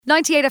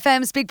98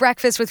 FM's Big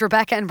Breakfast with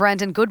Rebecca and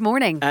Brendan. Good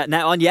morning.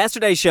 Now, on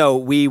yesterday's show,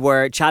 we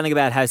were chatting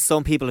about how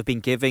some people have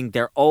been giving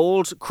their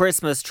old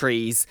Christmas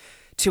trees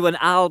to an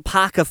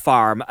alpaca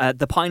farm.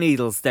 The pine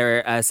needles,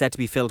 they're said to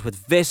be filled with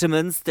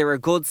vitamins. They're a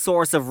good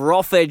source of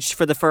roughage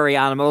for the furry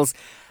animals.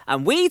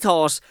 And we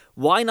thought,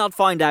 why not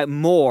find out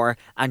more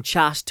and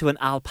chat to an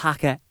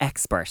alpaca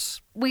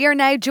expert? We are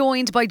now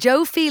joined by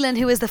Joe Phelan,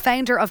 who is the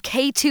founder of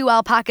K2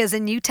 Alpacas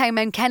in Newtown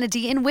Mount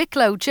Kennedy in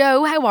Wicklow.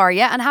 Joe, how are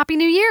you? And Happy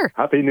New Year.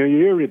 Happy New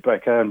Year,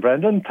 Rebecca and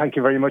Brendan. Thank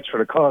you very much for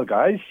the call,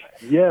 guys.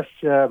 Yes,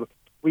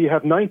 we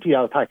have 90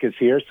 alpacas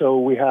here, so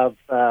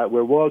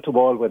we're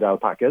wall-to-wall with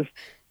alpacas.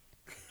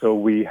 So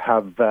we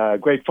have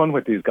great fun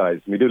with these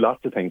guys. We do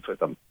lots of things with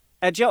them.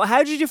 Joe,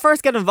 how did you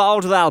first get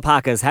involved with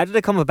alpacas? How did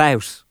it come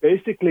about?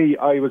 Basically,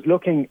 I was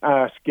looking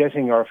at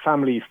getting our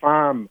family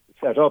farm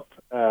set up,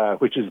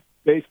 which is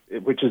based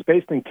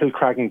in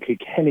Kilcrag and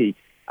Kilkenny.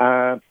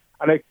 And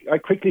I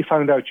quickly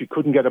found out you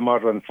couldn't get a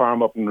modern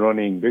farm up and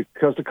running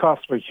because the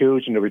costs were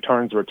huge and the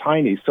returns were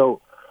tiny.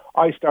 So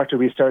I started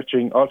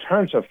researching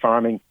alternative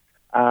farming,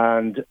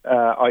 and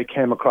I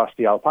came across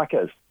the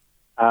alpacas.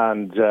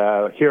 And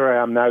here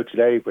I am now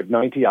today with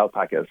 90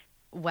 alpacas.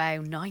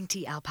 Wow,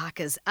 90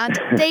 alpacas. And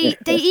they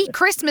eat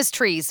Christmas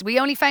trees. We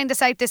only found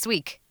this out this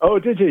week. Oh,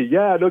 did you?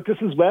 Yeah, look, this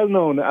is well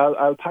known.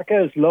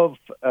 Alpacas love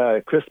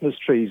Christmas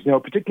trees,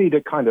 particularly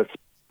the kind of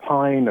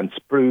pine and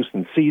spruce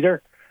and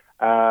cedar.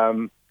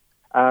 And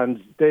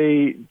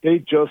they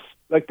just,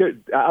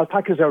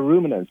 alpacas are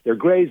ruminants. They're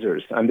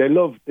grazers, and they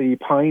love the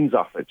pines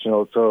off it,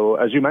 So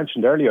as you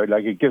mentioned earlier,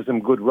 it gives them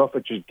good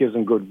roughage, it gives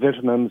them good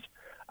vitamins.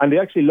 And they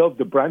actually love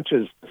the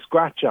branches to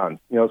scratch on,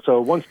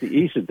 So once they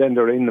eat it, then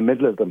they're in the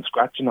middle of them,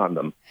 scratching on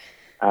them.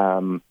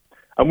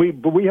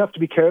 But we have to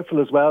be careful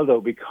as well,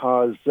 though,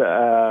 because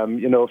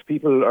if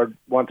people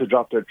want to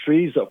drop their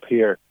trees up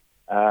here,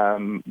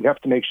 we have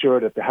to make sure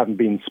that they haven't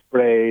been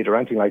sprayed or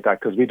anything like that,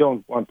 because we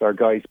don't want our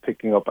guys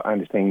picking up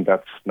anything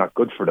that's not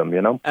good for them,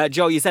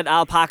 Joe, you said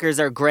alpacas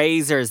are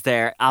grazers.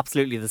 They're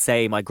absolutely the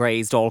same. I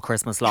grazed all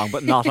Christmas long,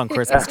 but not on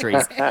Christmas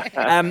trees.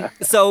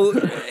 So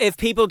if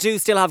people do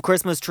still have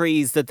Christmas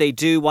trees that they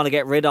do want to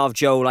get rid of,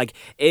 Joe,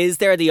 is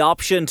there the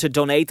option to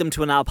donate them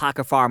to an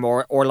alpaca farm,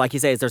 or like you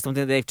say, is there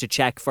something they have to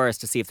check first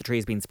to see if the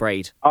tree's been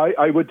sprayed?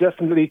 I would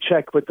definitely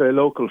check with the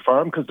local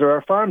farm, because there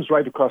are farms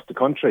right across the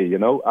country,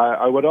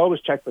 I would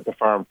always check with the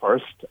farm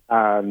first,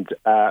 and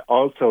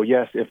also,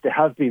 yes, if they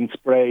have been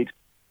sprayed,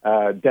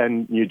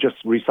 then you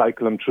just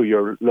recycle them through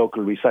your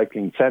local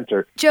recycling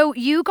centre. Joe,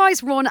 you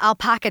guys run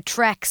alpaca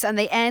treks and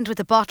they end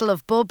with a bottle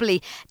of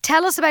bubbly.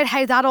 Tell us about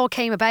how that all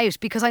came about,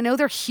 because I know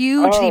they're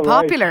hugely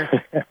popular.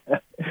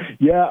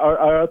 Yeah,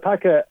 our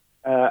alpaca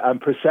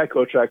and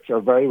Prosecco treks are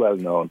very well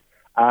known.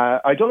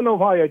 I don't know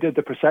why I did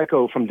the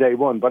Prosecco from day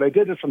one, but I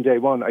did it from day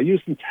one. I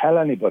used to tell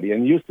anybody,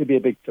 and it used to be a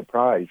big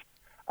surprise.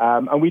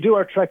 And we do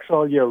our treks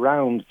all year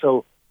round.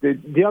 So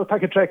the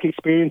alpaca trek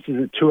experience is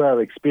a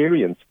 2-hour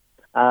experience.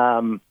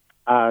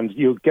 And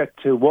you get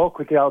to walk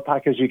with the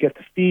alpacas, you get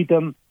to feed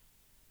them,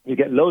 you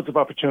get loads of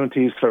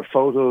opportunities for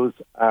photos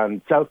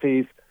and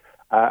selfies.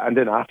 And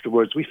then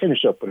afterwards, we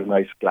finish up with a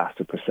nice glass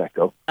of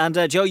Prosecco.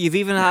 And Joe, you've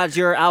even had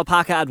your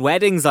alpaca at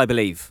weddings, I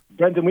believe.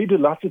 Brendan, we do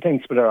lots of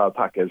things with our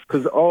alpacas,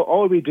 because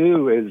all we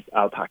do is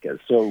alpacas.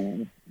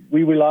 So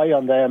we rely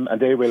on them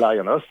and they rely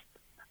on us.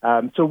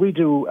 So we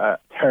do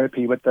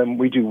therapy with them.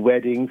 We do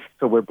weddings.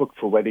 So we're booked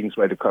for weddings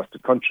right across the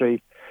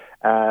country.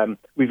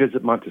 We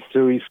visit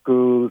Montessori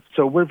schools.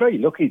 So we're very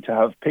lucky to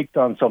have picked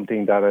on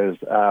something that is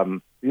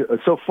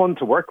so fun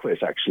to work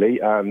with, actually,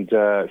 and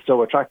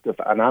so attractive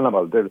an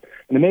animal. There's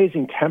an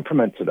amazing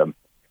temperament to them.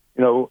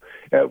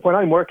 When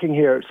I'm working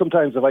here,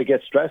 sometimes if I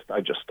get stressed,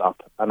 I just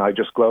stop and I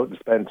just go out and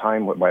spend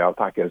time with my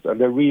alpacas,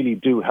 and they really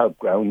do help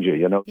ground you,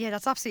 Yeah,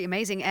 that's absolutely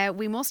amazing.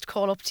 We must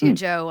call up to you,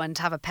 Joe, and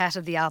have a pet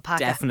of the alpaca.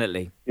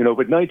 Definitely.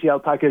 With 90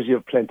 alpacas, you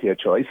have plenty of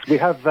choice.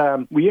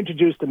 We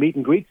introduced a meet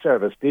and greet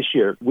service this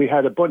year. We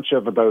had a bunch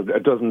of about a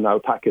dozen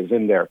alpacas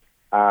in there,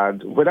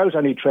 and without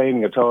any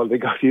training at all, they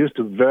got used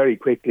to it very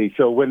quickly.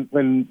 So when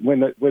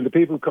the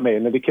people come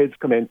in and the kids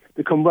come in,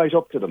 they come right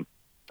up to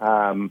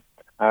them.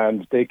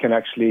 And they can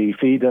actually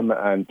feed them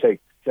and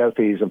take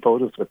selfies and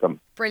photos with them.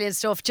 Brilliant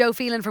stuff. Joe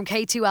Phelan from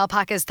K2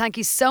 Alpacas, thank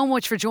you so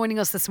much for joining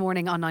us this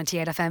morning on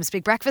 98 FM's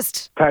Big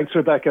Breakfast. Thanks,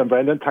 Rebecca and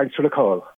Brendan. Thanks for the call.